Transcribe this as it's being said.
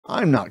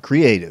I'm not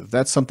creative.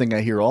 That's something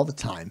I hear all the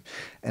time.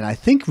 And I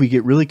think we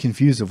get really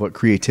confused of what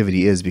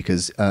creativity is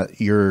because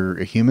you're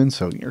a human,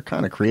 so you're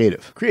kind of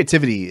creative.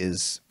 Creativity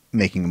is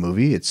making a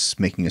movie, it's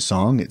making a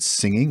song, it's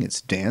singing,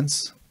 it's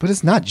dance. But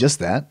it's not just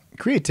that.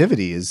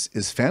 Creativity is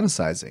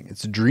fantasizing,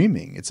 it's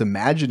dreaming, it's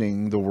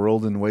imagining the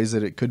world in ways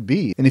that it could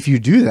be. And if you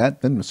do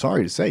that, then I'm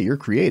sorry to say, you're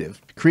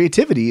creative.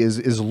 Creativity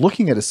is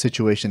looking at a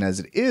situation as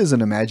it is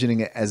and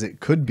imagining it as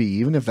it could be,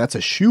 even if that's a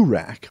shoe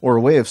rack or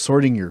a way of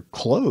sorting your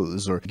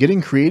clothes or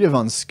getting creative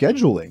on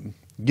scheduling.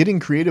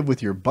 Getting creative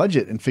with your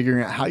budget and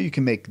figuring out how you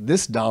can make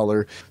this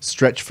dollar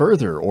stretch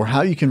further or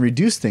how you can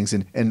reduce things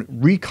and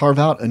re-carve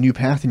out a new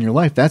path in your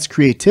life. That's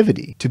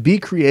creativity. To be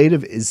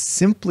creative is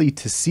simply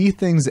to see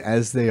things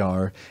as they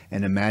are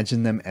and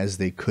imagine them as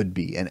they could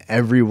be. And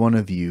every one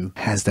of you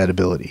has that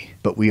ability.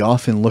 But we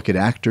often look at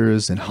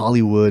actors in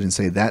Hollywood and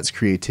say that's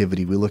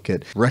creativity. We look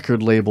at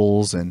record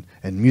labels and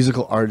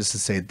musical artists and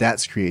say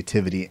that's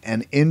creativity.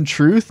 And in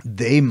truth,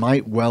 they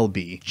might well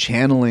be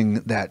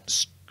channeling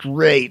that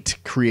great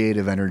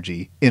creative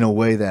energy in a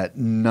way that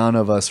none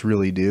of us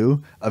really do.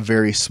 A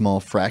very small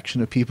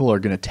fraction of people are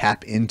going to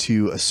tap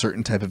into a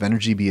certain type of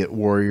energy, be it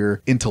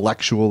warrior,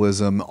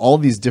 intellectualism. All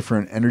these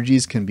different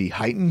energies can be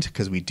heightened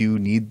because we do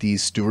need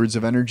these stewards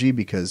of energy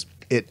because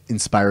it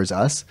inspires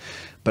us.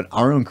 But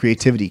our own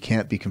creativity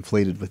can't be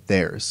conflated with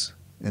theirs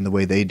and the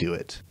way they do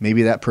it.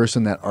 Maybe that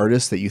person, that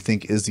artist that you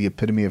think is the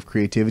epitome of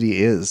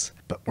creativity is,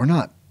 but we're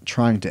not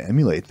trying to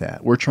emulate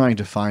that. We're trying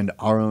to find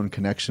our own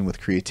connection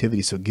with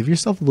creativity. So give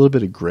yourself a little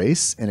bit of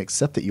grace and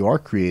accept that you are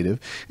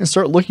creative and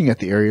start looking at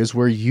the areas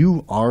where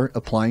you are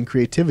applying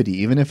creativity,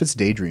 even if it's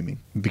daydreaming.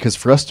 Because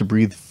for us to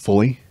breathe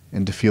fully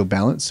and to feel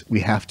balance,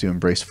 we have to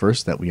embrace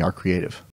first that we are creative.